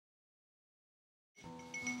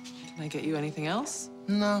Can I get you anything else?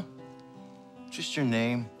 No. Just your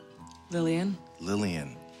name. Lillian?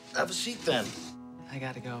 Lillian. Have a seat then. I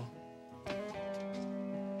gotta go.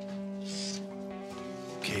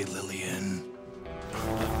 Okay, Lillian.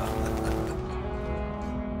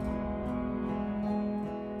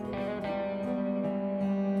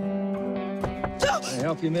 Can I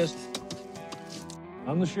help you, miss?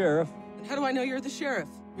 I'm the sheriff. And how do I know you're the sheriff?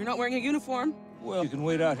 You're not wearing a uniform? Well, you can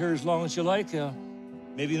wait out here as long as you like.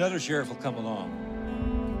 Maybe another sheriff will come along.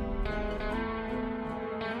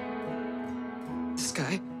 This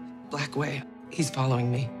guy, Blackway, he's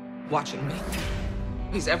following me, watching me.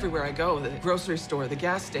 He's everywhere I go, the grocery store, the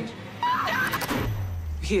gas station.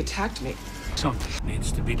 He attacked me. Something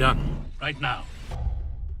needs to be done right now.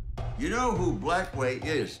 You know who Blackway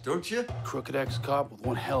is, don't you? Crooked ex-cop with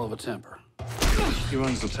one hell of a temper. He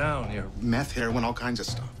runs the town here. Meth, heroin, all kinds of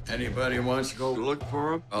stuff. Anybody wants to go look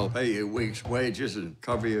for him? I'll pay you a week's wages and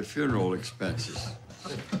cover your funeral expenses.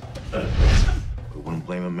 We wouldn't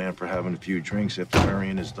blame a man for having a few drinks after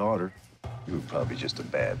marrying his daughter. You were probably just a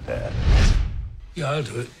bad dad. Yeah, I'll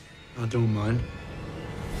do it. I don't mind.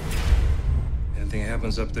 Anything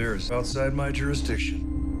happens up there is outside my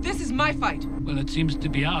jurisdiction. This is my fight. Well, it seems to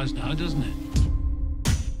be ours now, doesn't it?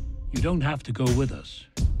 You don't have to go with us.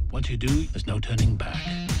 Once you do, there's no turning back.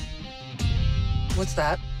 What's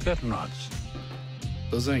that? Curtain rods.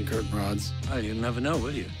 Those ain't curtain rods. Well, you'll never know,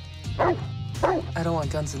 will you? I don't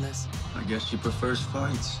want guns in this. I guess she prefers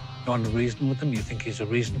fights. You want to reason with him? You think he's a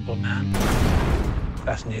reasonable man?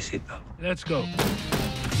 Fasten your seatbelt. Let's go.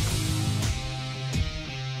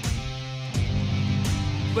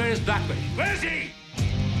 Where's Blackway? Where is he?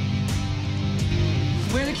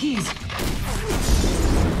 Where are the keys?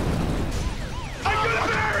 I'm gonna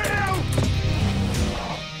bury you!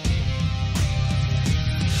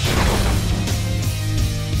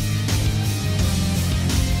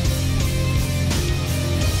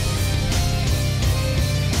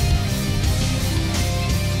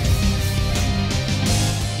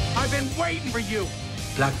 I've been waiting for you.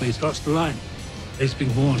 Blackway's crossed the line. He's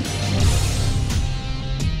been warned.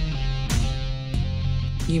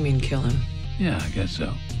 You mean kill him? Yeah, I guess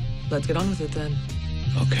so. Let's get on with it then.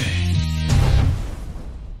 Okay.